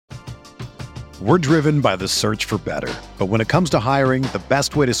We're driven by the search for better. But when it comes to hiring, the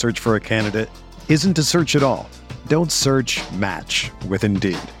best way to search for a candidate isn't to search at all. Don't search, match with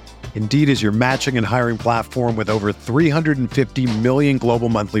Indeed. Indeed is your matching and hiring platform with over 350 million global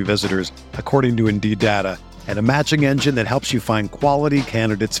monthly visitors, according to Indeed data, and a matching engine that helps you find quality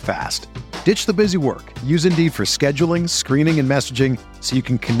candidates fast. Ditch the busy work. Use Indeed for scheduling, screening, and messaging so you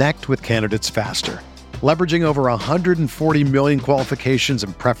can connect with candidates faster. Leveraging over 140 million qualifications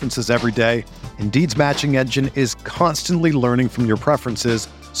and preferences every day, Indeed's matching engine is constantly learning from your preferences,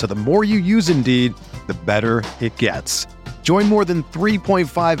 so the more you use Indeed, the better it gets. Join more than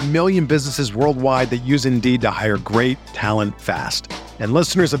 3.5 million businesses worldwide that use Indeed to hire great talent fast. And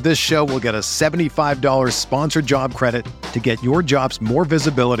listeners of this show will get a $75 sponsored job credit to get your jobs more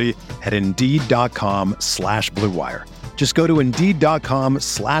visibility at Indeed.com/Blue Wire. Just go to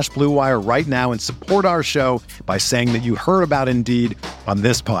Indeed.com/Blue Wire right now and support our show by saying that you heard about Indeed on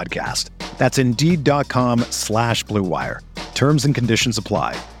this podcast. That's Indeed.com/Blue Wire. Terms and conditions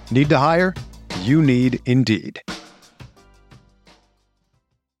apply. Need to hire? You need Indeed.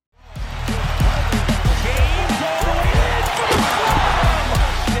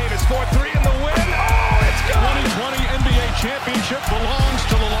 Championship belongs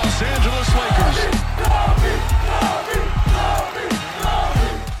to the Los Angeles Lakers.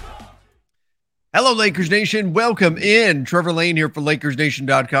 Hello, Lakers Nation. Welcome in. Trevor Lane here for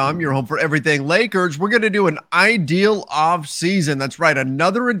LakersNation.com, your home for everything Lakers. We're going to do an ideal offseason. That's right,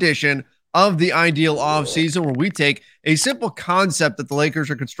 another edition of the ideal offseason where we take a simple concept that the Lakers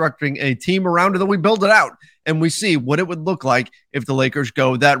are constructing a team around, and then we build it out and we see what it would look like if the Lakers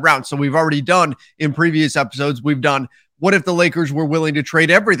go that route. So we've already done in previous episodes, we've done what if the Lakers were willing to trade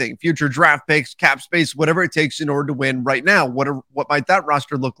everything, future draft picks, cap space, whatever it takes in order to win right now? What might that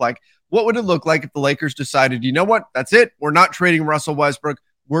roster look like? What would it look like if the Lakers decided, you know what, that's it. We're not trading Russell Westbrook.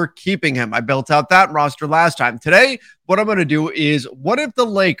 We're keeping him. I built out that roster last time. Today, what I'm going to do is, what if the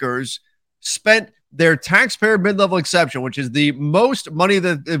Lakers spent their taxpayer mid-level exception, which is the most money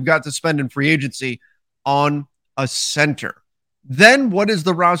that they've got to spend in free agency, on a center? Then what does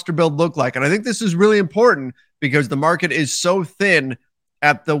the roster build look like? And I think this is really important because the market is so thin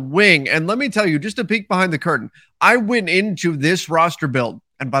at the wing. And let me tell you, just a peek behind the curtain, I went into this roster build.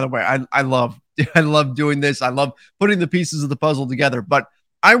 And by the way, I love doing this. I love putting the pieces of the puzzle together. But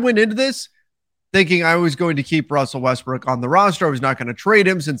I went into this thinking I was going to keep Russell Westbrook on the roster. I was not going to trade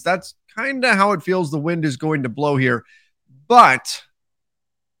him, since that's kind of how it feels the wind is going to blow here. But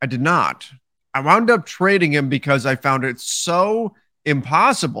I did not. I wound up trading him because I found it so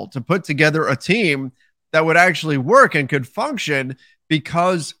impossible to put together a team that would actually work and could function,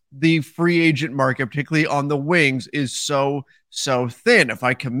 because the free agent market, particularly on the wings, is so thin. If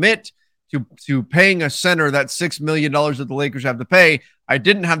I commit to paying a center that $6 million that the Lakers have to pay, I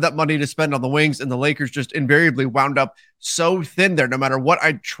didn't have that money to spend on the wings, and the Lakers just invariably wound up so thin there. No matter what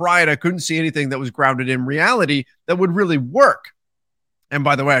I tried, I couldn't see anything that was grounded in reality that would really work. And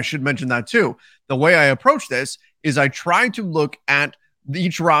by the way, I should mention that too. The way I approach this is I try to look at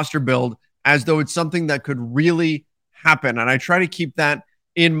each roster build as though it's something that could really happen. And I try to keep that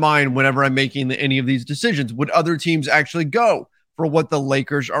in mind whenever I'm making any of these decisions. Would other teams actually go for what the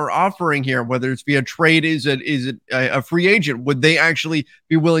Lakers are offering here? Whether it's via trade, is it a free agent? Would they actually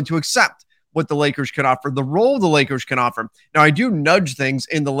be willing to accept what the Lakers can offer, the role the Lakers can offer? Now, I do nudge things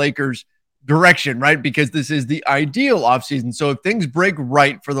in the Lakers' direction, right? Because this is the ideal offseason. So if things break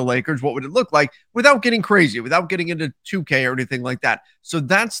right for the Lakers, what would it look like without getting crazy, without getting into 2K or anything like that? So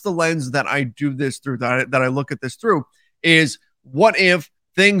that's the lens that I do this through, that I look at this through, is what if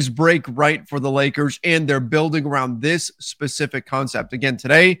things break right for the Lakers and they're building around this specific concept? Again,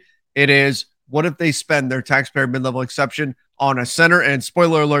 today it is, what if they spend their taxpayer mid-level exception on a center? And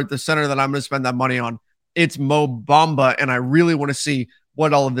spoiler alert, the center that I'm going to spend that money on, it's Mo Bamba. And I really want to see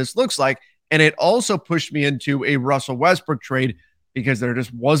what all of this looks like. And it also pushed me into a Russell Westbrook trade, because there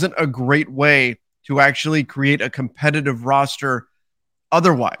just wasn't a great way to actually create a competitive roster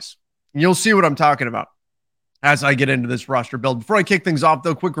otherwise. And you'll see what I'm talking about as I get into this roster build. Before I kick things off,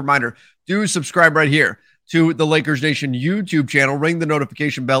 though, quick reminder, do subscribe right here to the Lakers Nation YouTube channel. Ring the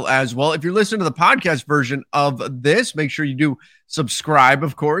notification bell as well. If you're listening to the podcast version of this, make sure you do subscribe,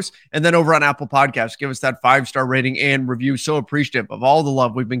 of course. And then over on Apple Podcasts, give us that 5-star rating and review. So appreciative of all the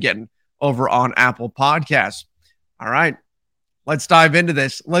love we've been getting over on Apple Podcasts. All right, let's dive into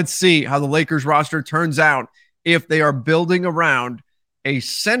this. Let's see how the Lakers roster turns out if they are building around a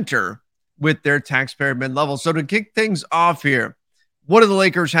center with their taxpayer mid-level. So to kick things off here, What do the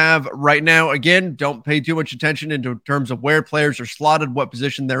Lakers have right now? Again, don't pay too much attention in terms of where players are slotted, what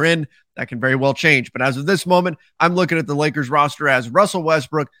position they're in. That can very well change. But as of this moment, I'm looking at the Lakers roster as Russell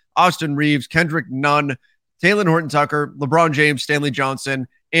Westbrook, Austin Reeves, Kendrick Nunn, Talen Horton-Tucker, LeBron James, Stanley Johnson,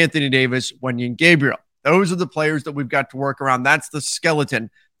 Anthony Davis, Wenyen Gabriel. Those are the players that we've got to work around. That's the skeleton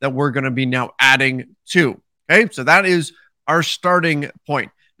that we're going to be now adding to. Okay, so that is our starting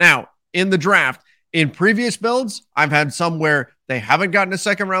point. Now, in the draft, in previous builds, I've had some where they haven't gotten a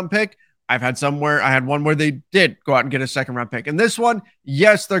second round pick. I've had some where I had one where they did go out and get a second round pick. And this one,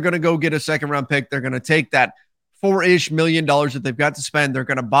 yes, they're going to go get a second round pick. They're going to take that $4-ish million that they've got to spend. They're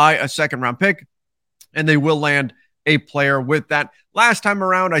going to buy a second round pick, and they will land a player with that. Last time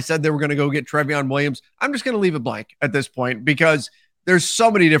around, I said they were going to go get Trevion Williams. I'm just going to leave it blank at this point because there's so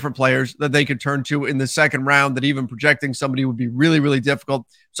many different players that they could turn to in the second round that even projecting somebody would be really, really difficult.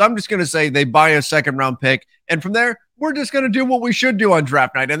 So I'm just going to say they buy a second round pick. And from there, we're just going to do what we should do on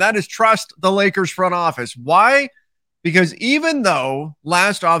draft night. And that is trust the Lakers front office. Why? Because even though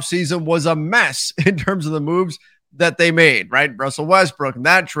last offseason was a mess in terms of the moves that they made, right? Russell Westbrook and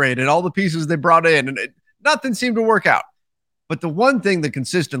that trade and all the pieces they brought in, and nothing seemed to work out. But the one thing that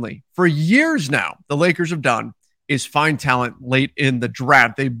consistently for years now, the Lakers have done is find talent late in the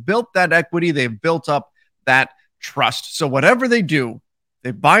draft. They built that equity. They've built up that trust. So whatever they do,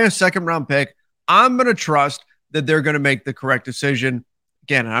 they buy a second round pick. I'm going to trust that they're going to make the correct decision.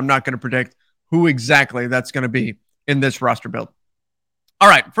 Again, I'm not going to predict who exactly that's going to be in this roster build. All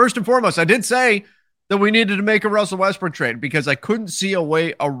right. First and foremost, I did say that we needed to make a Russell Westbrook trade because I couldn't see a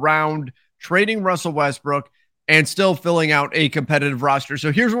way around trading Russell Westbrook and still filling out a competitive roster.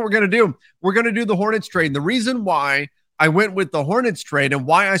 So here's what we're going to do. We're going to do the Hornets trade. And the reason why I went with the Hornets trade and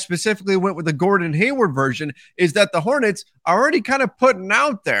why I specifically went with the Gordon Hayward version is that the Hornets are already kind of putting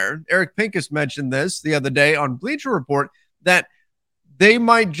out there. Eric Pincus mentioned this the other day on Bleacher Report that they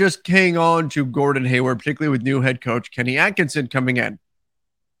might just hang on to Gordon Hayward, particularly with new head coach Kenny Atkinson coming in.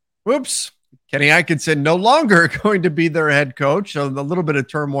 Whoops. Kenny Atkinson no longer going to be their head coach. So a little bit of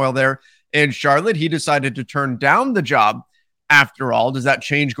turmoil there in Charlotte. He decided to turn down the job after all. Does that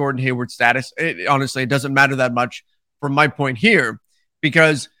change Gordon Hayward's status? Honestly, it doesn't matter that much from my point here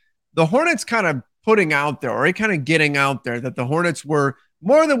because the Hornets kind of putting out there or kind of getting out there that the Hornets were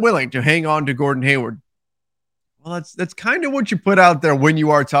more than willing to hang on to Gordon Hayward. Well, that's kind of what you put out there when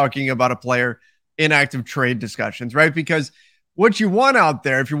you are talking about a player in active trade discussions, right? Because what you want out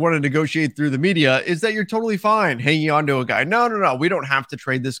there, if you want to negotiate through the media, is that you're totally fine hanging on to a guy. No. We don't have to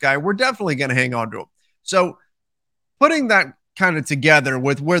trade this guy. We're definitely going to hang on to him. So putting that kind of together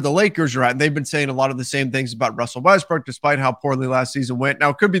with where the Lakers are at, and they've been saying a lot of the same things about Russell Westbrook, despite how poorly last season went. Now,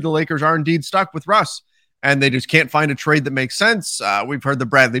 it could be the Lakers are indeed stuck with Russ, and they just can't find a trade that makes sense. We've heard the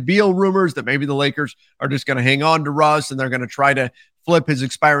Bradley Beal rumors that maybe the Lakers are just going to hang on to Russ, and they're going to try to flip his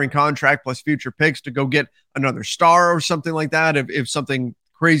expiring contract plus future picks to go get another star or something like that if something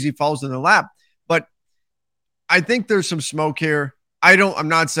crazy falls in their lap. But I think there's some smoke here. I'm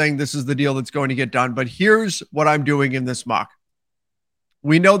not saying this is the deal that's going to get done, but here's what I'm doing in this mock.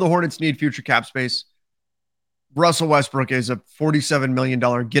 We know the Hornets need future cap space. Russell Westbrook is a $47 million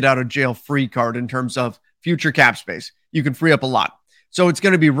get out of jail free card in terms of future cap space. You can free up a lot. So it's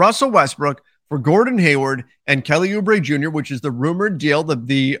going to be Russell Westbrook for Gordon Hayward and Kelly Oubre Jr., which is the rumored deal.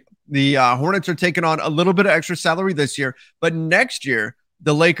 The Hornets are taking on a little bit of extra salary this year, but next year,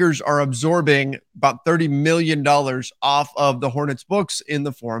 the Lakers are absorbing about $30 million off of the Hornets books in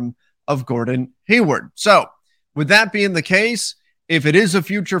the form of Gordon Hayward. So with that being the case, if it is a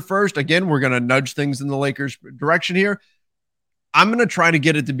future first, again, we're going to nudge things in the Lakers direction here. I'm going to try to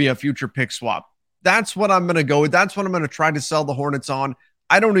get it to be a future pick swap. That's what I'm going to go with. That's what I'm going to try to sell the Hornets on.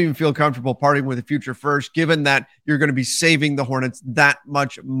 I don't even feel comfortable parting with a future first, given that you're going to be saving the Hornets that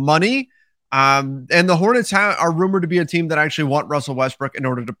much money. And the Hornets are rumored to be a team that actually want Russell Westbrook in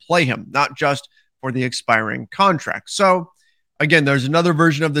order to play him, not just for the expiring contract. So again, there's another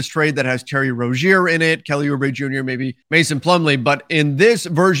version of this trade that has Terry Rozier in it, Kelly Oubre Jr., maybe Mason Plumlee. But in this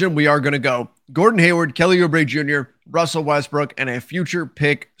version, we are going to go Gordon Hayward, Kelly Oubre Jr., Russell Westbrook, and a future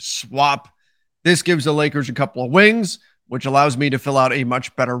pick swap. This gives the Lakers a couple of wings, which allows me to fill out a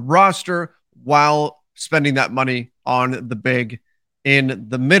much better roster while spending that money on the big in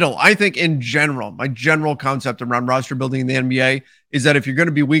the middle. I think in general, my general concept around roster building in the NBA is that if you're going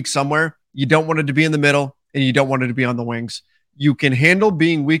to be weak somewhere, you don't want it to be in the middle and you don't want it to be on the wings. You can handle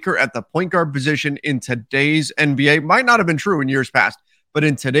being weaker at the point guard position in today's NBA. Might not have been true in years past, but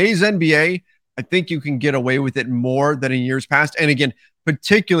in today's NBA, I think you can get away with it more than in years past. And again,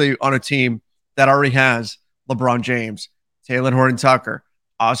 particularly on a team that already has LeBron James, Talen Horton-Tucker,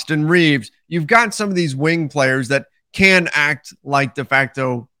 Austin Reeves. You've got some of these wing players that can act like de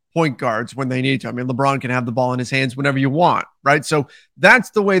facto point guards when they need to. I mean, LeBron can have the ball in his hands whenever you want, right? So that's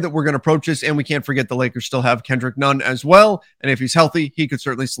the way that we're going to approach this. And we can't forget the Lakers still have Kendrick Nunn as well. And if he's healthy, he could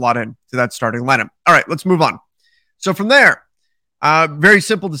certainly slot in to that starting lineup. All right, let's move on. So from there, very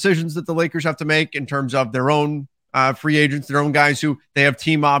simple decisions that the Lakers have to make in terms of their own free agents, their own guys who they have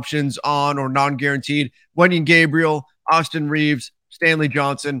team options on or non-guaranteed. Wenyen Gabriel, Austin Reeves, Stanley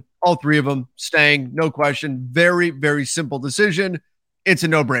Johnson, all three of them staying, no question. Very, very simple decision. It's a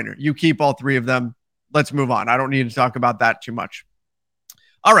no-brainer. You keep all three of them. Let's move on. I don't need to talk about that too much.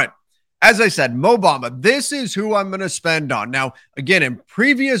 All right. As I said, Mo Bamba, this is who I'm going to spend on. Now, again, in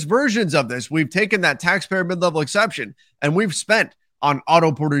previous versions of this, we've taken that taxpayer mid-level exception and we've spent on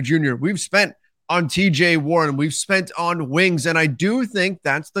Otto Porter Jr. We've spent on TJ Warren. We've spent on wings. And I do think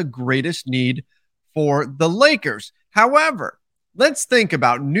that's the greatest need for the Lakers. However, let's think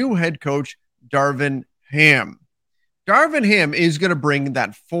about new head coach Darvin Ham. Darvin Ham is going to bring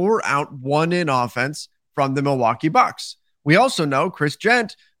that 4-out, 1-in offense from the Milwaukee Bucks. We also know Chris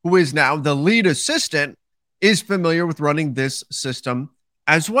Gent, who is now the lead assistant, is familiar with running this system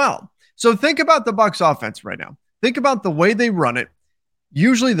as well. So think about the Bucks offense right now. Think about the way they run it.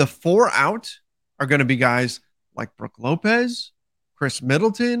 Usually the 4-out are going to be guys like Brook Lopez, Chris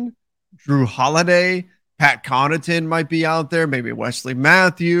Middleton, Drew Holiday, Pat Connaughton might be out there, maybe Wesley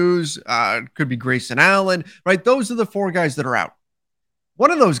Matthews, could be Grayson Allen, right? Those are the 4 guys that are out. One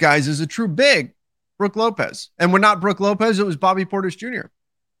of those guys is a true big, Brook Lopez. And when not Brook Lopez, it was Bobby Portis Jr.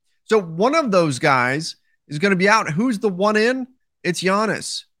 So one of those guys is going to be out. Who's the 1-in? It's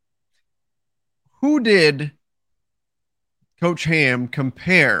Giannis. Who did Coach Ham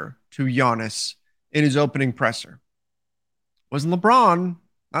compare to Giannis in his opening presser? Wasn't LeBron,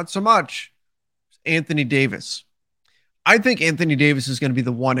 not so much. Anthony Davis. I think Anthony Davis is going to be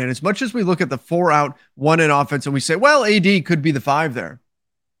the 1-in. As much as we look at the 4-out, 1-in offense and we say, well, AD could be the 5 there.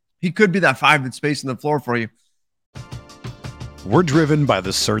 He could be that 5 that's spacing the floor for you. We're driven by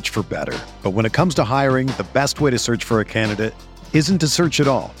the search for better. But when it comes to hiring, the best way to search for a candidate isn't to search at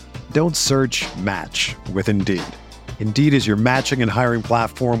all. Don't search, match with Indeed. Indeed is your matching and hiring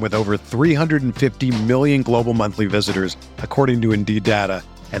platform with over 350 million global monthly visitors, according to Indeed data,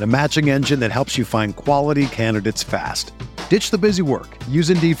 and a matching engine that helps you find quality candidates fast. Ditch the busy work. Use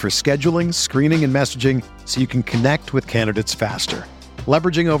Indeed for scheduling, screening, and messaging so you can connect with candidates faster.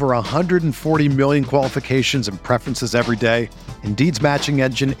 Leveraging over 140 million qualifications and preferences every day, Indeed's matching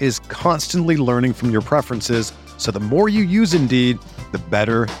engine is constantly learning from your preferences, so the more you use Indeed, the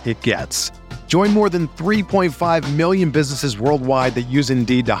better it gets. Join more than 3.5 million businesses worldwide that use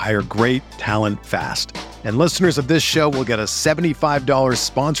Indeed to hire great talent fast. And listeners of this show will get a $75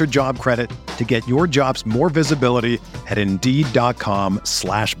 sponsored job credit to get your jobs more visibility at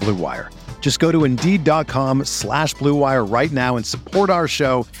Indeed.com/Blue Wire. Just go to Indeed.com/Blue Wire right now and support our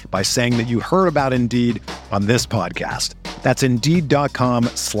show by saying that you heard about Indeed on this podcast. That's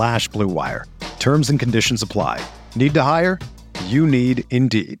Indeed.com/Blue Wire. Terms and conditions apply. Need to hire? You need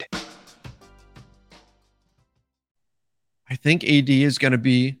Indeed. I think AD is going to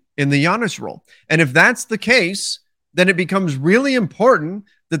be in the Giannis role. And if that's the case, then it becomes really important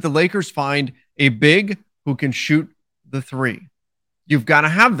that the Lakers find a big who can shoot the 3. You've got to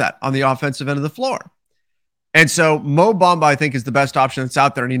have that on the offensive end of the floor. And so Mo Bamba, I think, is the best option that's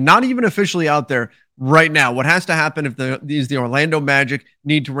out there. And he's not even officially out there right now. What has to happen if the Orlando Magic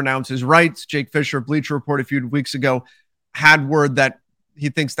need to renounce his rights? Jake Fisher, Bleacher Report a few weeks ago, had word that he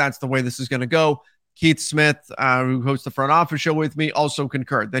thinks that's the way this is going to go. Keith Smith, who hosts the front office show with me, also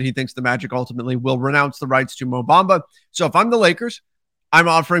concurred that he thinks the Magic ultimately will renounce the rights to Mo Bamba. So if I'm the Lakers, I'm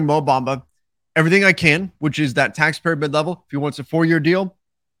offering Mo Bamba everything I can, which is that taxpayer mid-level. If he wants a 4-year deal,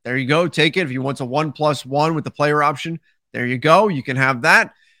 there you go. Take it. If he wants a 1+1 with the player option, there you go. You can have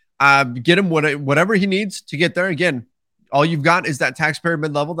that. Get him whatever he needs to get there. Again, all you've got is that taxpayer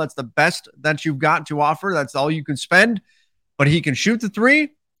mid-level. That's the best that you've got to offer. That's all you can spend. But he can shoot the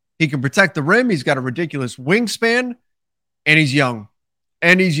 3. He can protect the rim. He's got a ridiculous wingspan, and he's young.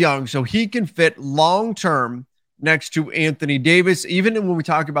 So he can fit long-term next to Anthony Davis. Even when we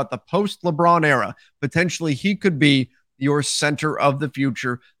talk about the post-LeBron era, potentially he could be your center of the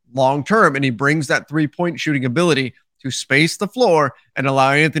future long-term. And he brings that 3-point shooting ability to space the floor and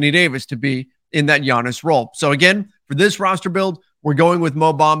allow Anthony Davis to be in that Giannis role. So again, for this roster build, we're going with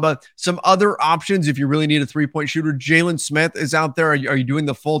Mo Bamba. Some other options, if you really need a 3-point shooter, Jalen Smith is out there. Are you doing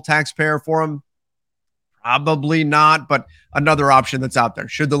the full taxpayer for him? Probably not, but another option that's out there.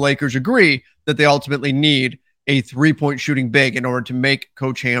 Should the Lakers agree that they ultimately need a 3-point shooting big in order to make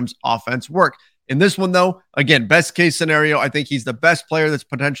Coach Ham's offense work? In this one, though, again, best case scenario, I think he's the best player that's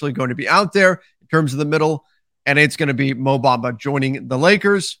potentially going to be out there in terms of the middle. and it's going to be Mo Bamba joining the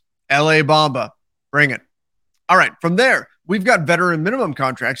Lakers. LA Bamba, bring it. All right, from there, we've got veteran minimum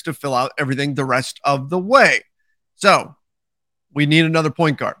contracts to fill out everything the rest of the way. So we need another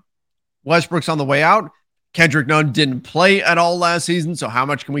point guard. Westbrook's on the way out. Kendrick Nunn didn't play at all last season, so how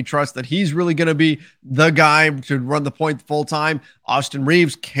much can we trust that he's really going to be the guy to run the point full time? Austin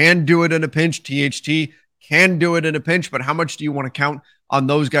Reeves can do it in a pinch. THT can do it in a pinch, but how much do you want to count on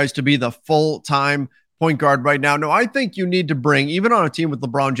those guys to be the full-time point guard right now? No, I think you need to bring, even on a team with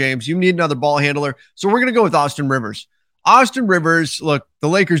LeBron James, you need another ball handler. So we're going to go with Austin Rivers. Austin Rivers, look, the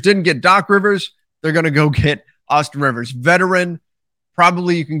Lakers didn't get Doc Rivers. They're going to go get Austin Rivers. Veteran.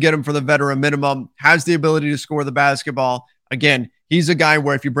 Probably you can get him for the veteran minimum, has the ability to score the basketball. Again, he's a guy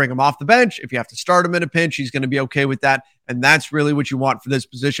where if you bring him off the bench, if you have to start him in a pinch, he's going to be okay with that. And that's really what you want for this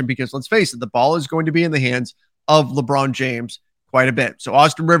position because let's face it, the ball is going to be in the hands of LeBron James quite a bit. So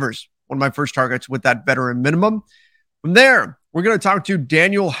Austin Rivers, one of my first targets with that veteran minimum. From there, we're going to talk to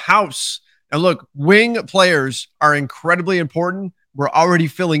Daniel House. And look, wing players are incredibly important. We're already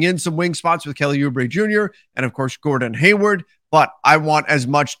filling in some wing spots with Kelly Oubre Jr. and, of course, Gordon Hayward. But I want as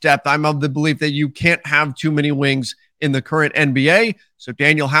much depth. I'm of the belief that you can't have too many wings in the current NBA. So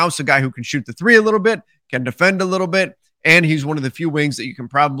Daniel House, a guy who can shoot the three a little bit, can defend a little bit, and he's one of the few wings that you can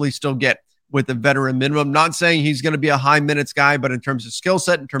probably still get with the veteran minimum. Not saying he's going to be a high minutes guy, but in terms of skill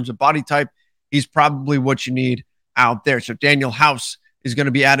set, in terms of body type, he's probably what you need out there. So Daniel House is going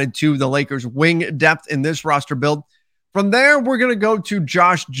to be added to the Lakers' wing depth in this roster build. From there, we're going to go to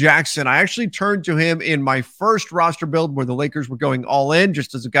Josh Jackson. I actually turned to him in my first roster build where the Lakers were going all in,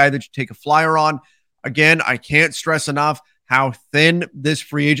 just as a guy that you take a flyer on. Again, I can't stress enough how thin this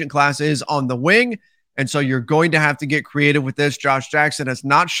free agent class is on the wing. And so you're going to have to get creative with this. Josh Jackson has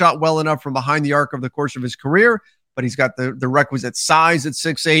not shot well enough from behind the arc over the course of his career, but he's got the requisite size at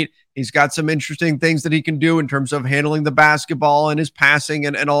 6'8". He's got some interesting things that he can do in terms of handling the basketball and his passing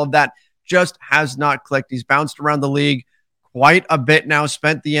and all of that. Just has not clicked. He's bounced around the league quite a bit now,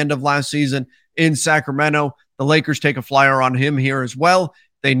 spent the end of last season in Sacramento. The Lakers take a flyer on him here as well.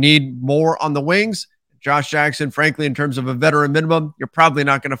 They need more on the wings. Josh Jackson, frankly, in terms of a veteran minimum, you're probably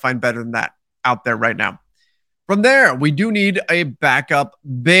not going to find better than that out there right now. From there, we do need a backup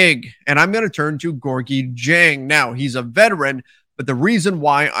big, and I'm going to turn to Gorgui Dieng. Now, he's a veteran, but the reason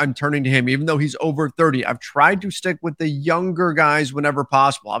why I'm turning to him, even though he's over 30, I've tried to stick with the younger guys whenever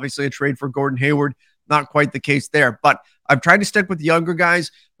possible. Obviously, a trade for Gordon Hayward, not quite the case there, but I've tried to stick with the younger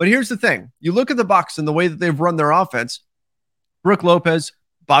guys. But here's the thing. You look at the Bucks and the way that they've run their offense, Brook Lopez,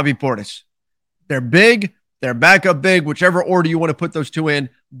 Bobby Portis. They're big, they're backup big, whichever order you want to put those two in,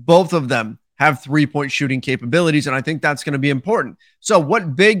 both of them have three-point shooting capabilities, and I think that's going to be important. So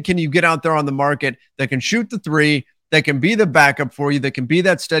what big can you get out there on the market that can shoot the three, that can be the backup for you, that can be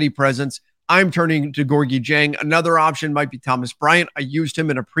that steady presence? I'm turning to Gorgui Dieng. Another option might be Thomas Bryant. I used him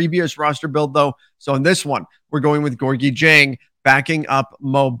in a previous roster build, though. So in this one, we're going with Gorgui Dieng, backing up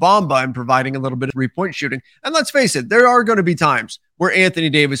Mo Bamba and providing a little bit of three-point shooting. And let's face it, there are going to be times where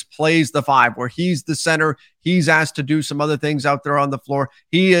Anthony Davis plays the five, where he's the center. He's asked to do some other things out there on the floor.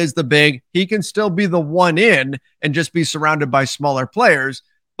 He is the big. He can still be the one in and just be surrounded by smaller players.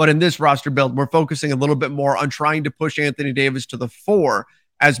 But in this roster build, we're focusing a little bit more on trying to push Anthony Davis to the four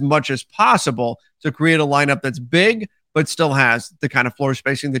as much as possible to create a lineup that's big, but still has the kind of floor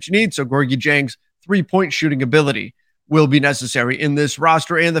spacing that you need. So Gorgui Dieng's three-point shooting ability will be necessary in this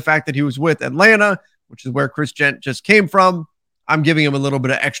roster. And the fact that he was with Atlanta, which is where Chris Gent just came from, I'm giving him a little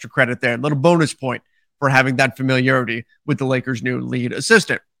bit of extra credit there, a little bonus point for having that familiarity with the Lakers' new lead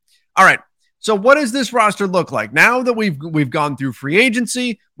assistant. All right. So what does this roster look like? Now that we've gone through free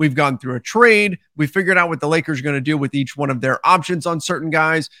agency, we've gone through a trade, we figured out what the Lakers are going to do with each one of their options on certain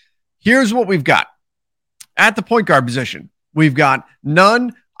guys. Here's what we've got. At the point guard position, we've got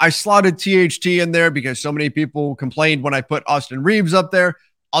Nunn. I slotted THT in there because so many people complained when I put Austin Reeves up there.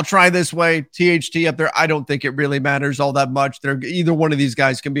 I'll try this way. THT up there, I don't think it really matters all that much. Either one of these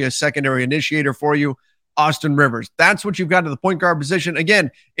guys can be a secondary initiator for you. Austin Rivers. That's what you've got to the point guard position.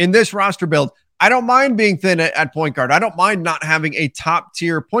 Again, in this roster build, I don't mind being thin at point guard. I don't mind not having a top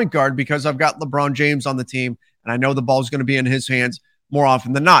tier point guard because I've got LeBron James on the team and I know the ball is going to be in his hands more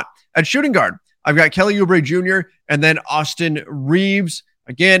often than not. At shooting guard, I've got Kelly Oubre Jr. and then Austin Reeves.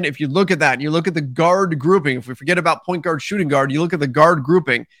 Again, if you look at that, you look at the guard grouping, if we forget about point guard, shooting guard, you look at the guard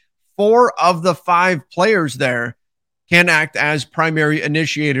grouping, 4 of the 5 players there can act as primary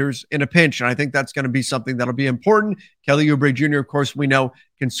initiators in a pinch. And I think that's going to be something that'll be important. Kelly Oubre Jr., of course, we know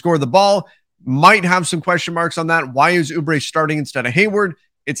can score the ball. Might have some question marks on that. Why is Oubre starting instead of Hayward?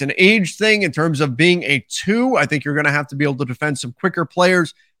 It's an age thing in terms of being a 2. I think you're going to have to be able to defend some quicker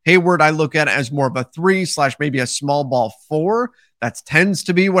players Hayward, I look at as more of a 3 / maybe a small ball 4. That tends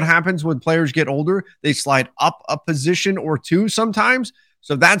to be what happens when players get older. They slide up a position or two sometimes.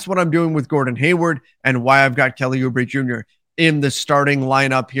 So that's what I'm doing with Gordon Hayward and why I've got Kelly Oubre Jr. in the starting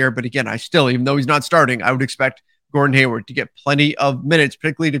lineup here. But again, I still, even though he's not starting, I would expect Gordon Hayward to get plenty of minutes,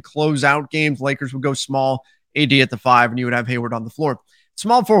 particularly to close out games. Lakers would go small, AD at the 5, and you would have Hayward on the floor.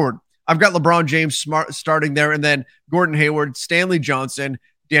 Small forward, I've got LeBron James starting there, and then Gordon Hayward, Stanley Johnson,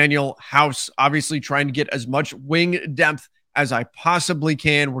 Daniel House, obviously trying to get as much wing depth as I possibly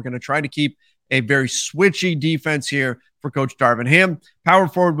can. We're going to try to keep a very switchy defense here for Coach Darvin Ham. Power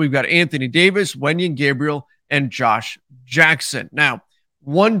forward, we've got Anthony Davis, Wenyen Gabriel, and Josh Jackson. Now,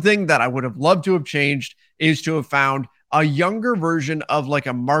 one thing that I would have loved to have changed is to have found a younger version of like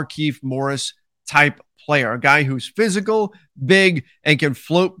a Markieff Morris type player, a guy who's physical, big, and can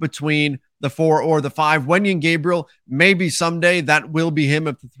float between the 4 or the 5. Wenyen Gabriel, maybe someday that will be him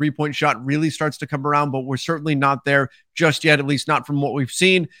if the three-point shot really starts to come around, but we're certainly not there just yet, at least not from what we've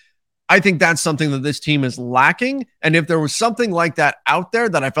seen. I think that's something that this team is lacking. And if there was something like that out there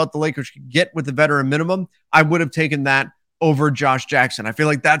that I felt the Lakers could get with the veteran minimum, I would have taken that over Josh Jackson. I feel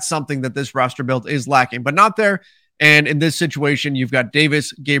like that's something that this roster build is lacking, but not there. And in this situation, you've got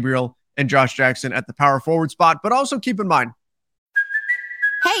Davis, Gabriel, and Josh Jackson at the power forward spot. But also keep in mind,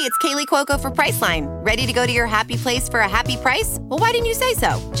 Hey, it's Kaylee Cuoco for Priceline. Ready to go to your happy place for a happy price? Well, why didn't you say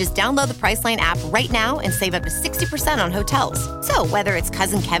so? Just download the Priceline app right now and save up to 60% on hotels. So whether it's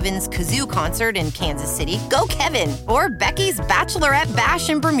Cousin Kevin's Kazoo Concert in Kansas City, go Kevin, or Becky's Bachelorette Bash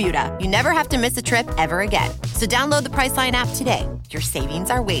in Bermuda, you never have to miss a trip ever again. So download the Priceline app today. Your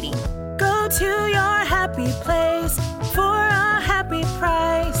savings are waiting. Go to your happy place for a happy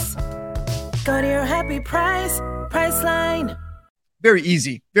price. Go to your happy price, Priceline. very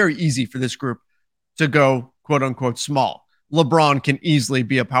easy for this group to go quote unquote small. LeBron can easily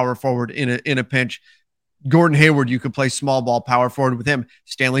be a power forward in a pinch. Gordon Hayward, you could play small ball power forward with him.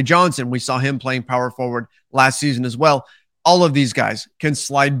 Stanley Johnson, we saw him playing power forward last season as well. All of these guys can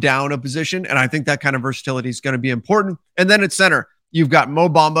slide down a position, and I think that kind of versatility is going to be important. And then at center, you've got Mo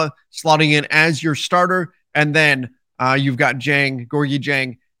Bamba slotting in as your starter, and then you've got Gorgui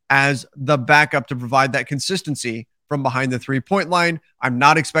Dieng, as the backup to provide that consistency from behind the three-point line. I'm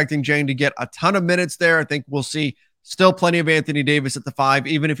not expecting Dieng to get a ton of minutes there. I think we'll see still plenty of Anthony Davis at the 5,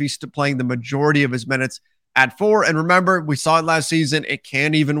 even if he's still playing the majority of his minutes at 4. And remember, we saw it last season. It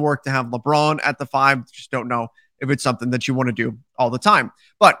can even work to have LeBron at the 5. Just don't know if it's something that you want to do all the time.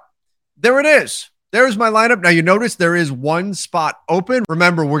 But there it is. There's my lineup. Now, you notice there is one spot open.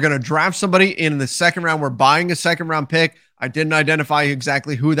 Remember, we're going to draft somebody in the second round. We're buying a second-round pick. I didn't identify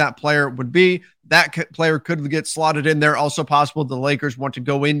exactly who that player would be. That player could get slotted in there. Also possible the Lakers want to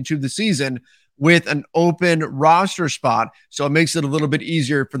go into the season with an open roster spot. So it makes it a little bit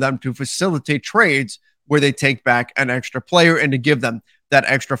easier for them to facilitate trades where they take back an extra player and to give them that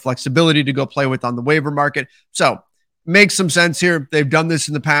extra flexibility to go play with on the waiver market. So makes some sense here. They've done this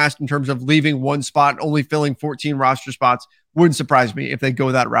in the past in terms of leaving one spot, only filling 14 roster spots. Wouldn't surprise me if they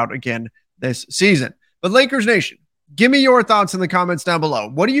go that route again this season. But Lakers Nation, give me your thoughts in the comments down below.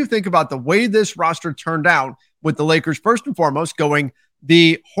 What do you think about the way this roster turned out with the Lakers, first and foremost, going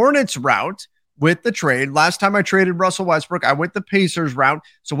the Hornets route with the trade? Last time I traded Russell Westbrook, I went the Pacers route.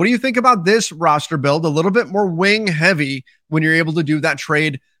 So what do you think about this roster build? A little bit more wing heavy when you're able to do that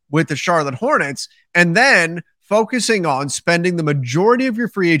trade with the Charlotte Hornets, and then focusing on spending the majority of your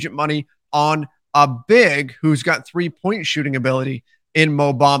free agent money on a big who's got 3-point shooting ability in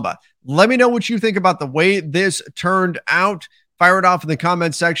Mo Bamba. Let me know what you think about the way this turned out. Fire it off in the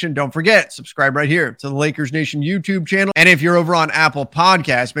comments section. Don't forget, subscribe right here to the Lakers Nation YouTube channel. And if you're over on Apple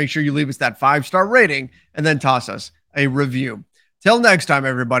Podcasts, make sure you leave us that 5-star rating and then toss us a review. Till next time,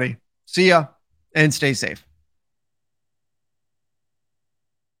 everybody. See ya and stay safe.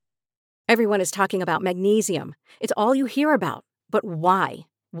 Everyone is talking about magnesium. It's all you hear about. But why?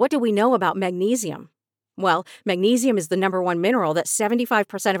 What do we know about magnesium? Well, magnesium is the #1 mineral that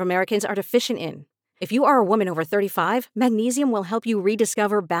 75% of Americans are deficient in. If you are a woman over 35, magnesium will help you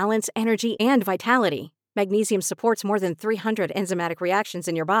rediscover balance, energy, and vitality. Magnesium supports more than 300 enzymatic reactions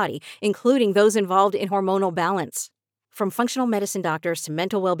in your body, including those involved in hormonal balance. From functional medicine doctors to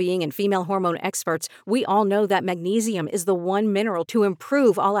mental well-being and female hormone experts, we all know that magnesium is the one mineral to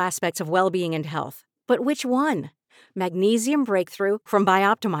improve all aspects of well-being and health. But which one? Magnesium Breakthrough from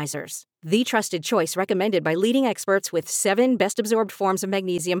Bioptimizers, the trusted choice recommended by leading experts with 7 best-absorbed forms of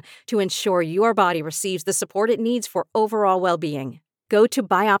magnesium to ensure your body receives the support it needs for overall well-being. Go to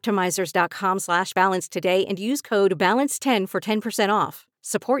bioptimizers.com/balance today and use code BALANCE10 for 10% off.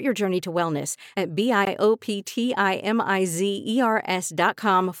 Support your journey to wellness at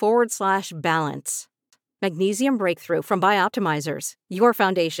bioptimizers.com/balance. Magnesium Breakthrough from Bioptimizers, your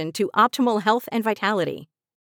foundation to optimal health and vitality.